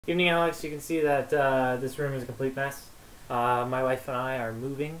Evening, Alex. You can see that this room is a complete mess. My wife and I are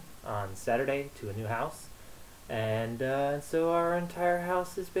moving on Saturday to a new house, and so our entire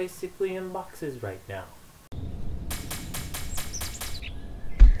house is basically in boxes right now.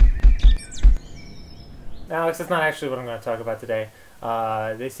 Alex, that's not actually what I'm going to talk about today.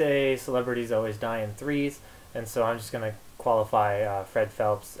 They say celebrities always die in threes, and so I'm just going to qualify Fred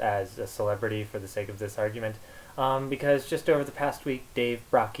Phelps as a celebrity for the sake of this argument. Because just over the past week, Dave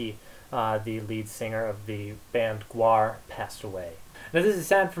Brockie, the lead singer of the band Gwar, passed away. Now this is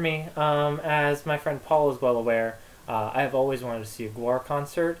sad for me, as my friend Paul is well aware. I have always wanted to see a Gwar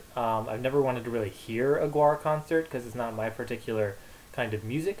concert. I've never wanted to really hear a Gwar concert because it's not my particular kind of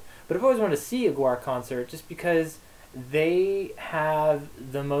music, but I've always wanted to see a Gwar concert just because they have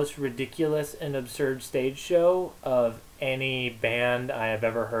the most ridiculous and absurd stage show of any band I have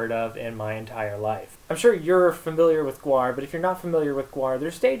ever heard of in my entire life. I'm sure you're familiar with Gwar, but if you're not familiar with Gwar,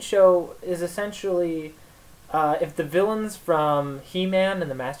 their stage show is essentially if the villains from He-Man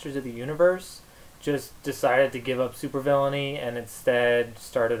and the Masters of the Universe just decided to give up supervillainy and instead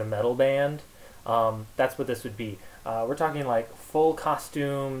started a metal band, that's what this would be. We're talking like full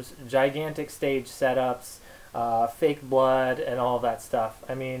costumes, gigantic stage setups, fake blood, and all that stuff.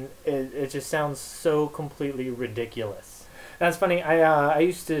 I mean, it just sounds so completely ridiculous. That's funny. I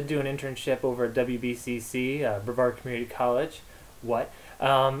used to do an internship over at WBCC, Brevard Community College.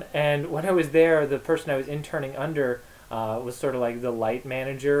 And when I was there, the person I was interning under was sort of like the light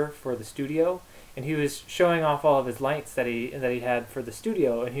manager for the studio, and he was showing off all of his lights that he had for the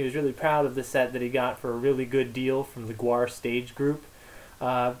studio, and he was really proud of the set that he got for a really good deal from the Gwar stage group,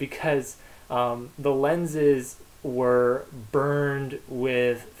 because the lenses were burned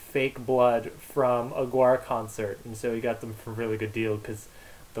with fake blood from a Gwar concert, and so he got them for a really good deal because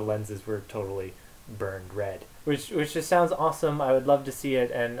the lenses were totally burned red, which just sounds awesome. I would love to see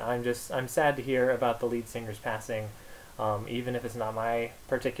it, and I'm sad to hear about the lead singer's passing. Even if it's not my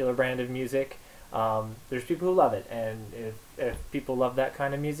particular brand of music, there's people who love it, and if people love that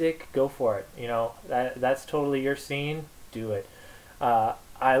kind of music, go for it. You know, that's totally your scene. Do it.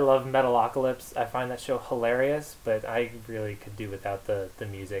 I love Metalocalypse. I find that show hilarious, but I really could do without the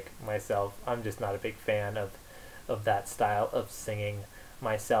music myself. I'm just not a big fan of that style of singing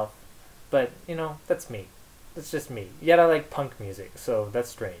myself. But, you know, that's me. That's just me. Yet I like punk music, so that's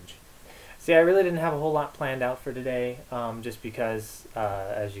strange. See, I really didn't have a whole lot planned out for today, just because,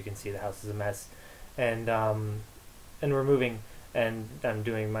 as you can see, the house is a mess, and we're moving, and I'm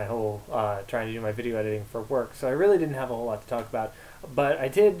doing my whole, trying to do my video editing for work, so I really didn't have a whole lot to talk about. But I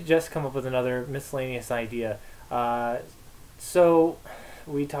did just come up with another miscellaneous idea. So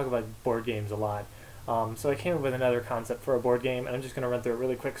we talk about board games a lot. So I came up with another concept for a board game, and I'm just going to run through it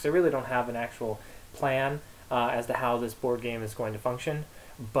really quick because I really don't have an actual plan as to how this board game is going to function.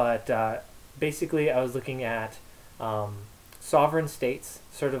 But basically I was looking at sovereign states,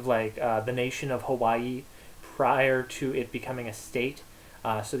 sort of like the nation of Hawaii prior to it becoming a state.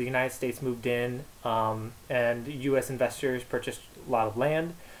 So the United States moved in, and U.S. investors purchased a lot of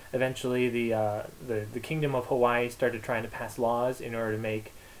land. Eventually, the Kingdom of Hawaii started trying to pass laws in order to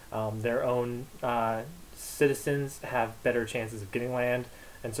make their own citizens have better chances of getting land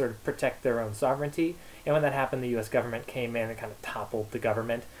and sort of protect their own sovereignty. And when that happened, the U.S. government came in and kind of toppled the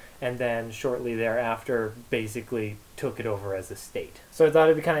government, and then shortly thereafter basically took it over as a state. So I thought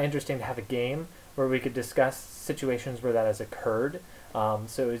it'd be kind of interesting to have a game where we could discuss situations where that has occurred.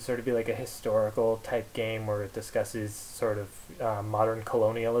 So it would sort of be like a historical type game where it discusses sort of modern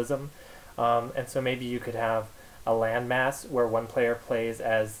colonialism. And so maybe you could have a landmass where one player plays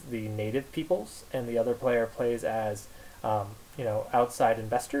as the native peoples and the other player plays as outside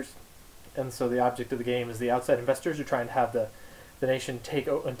investors. And so the object of the game is the outside investors are trying to have the nation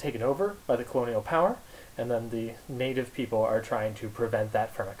taken over by the colonial power, and then the native people are trying to prevent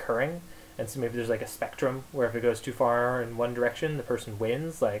that from occurring. And so maybe there's like a spectrum where if it goes too far in one direction, the person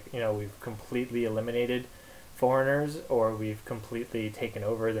wins. Like, you know, we've completely eliminated foreigners, or we've completely taken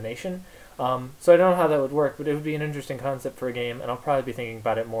over the nation. So I don't know how that would work, but it would be an interesting concept for a game, and I'll probably be thinking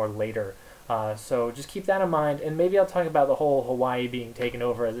about it more later. So just keep that in mind, and maybe I'll talk about the whole Hawaii being taken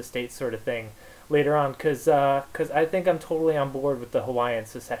over as a state sort of thing later on, because I think I'm totally on board with the Hawaiian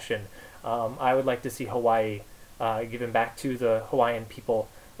Sucession. I would like to see Hawaii given back to the Hawaiian people.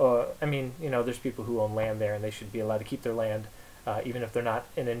 I mean, you know, there's people who own land there, and they should be allowed to keep their land, even if they're not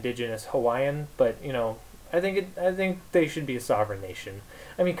an indigenous Hawaiian. But you know, I think they should be a sovereign nation.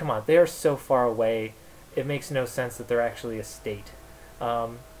 I mean, come on, they are so far away. It makes no sense that they're actually a state.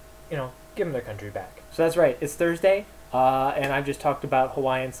 You know, give them their country back. So that's right. It's Thursday, and I've just talked about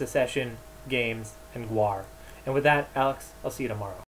Hawaiian Succession games and Gwar. And with that, Alex, I'll see you tomorrow.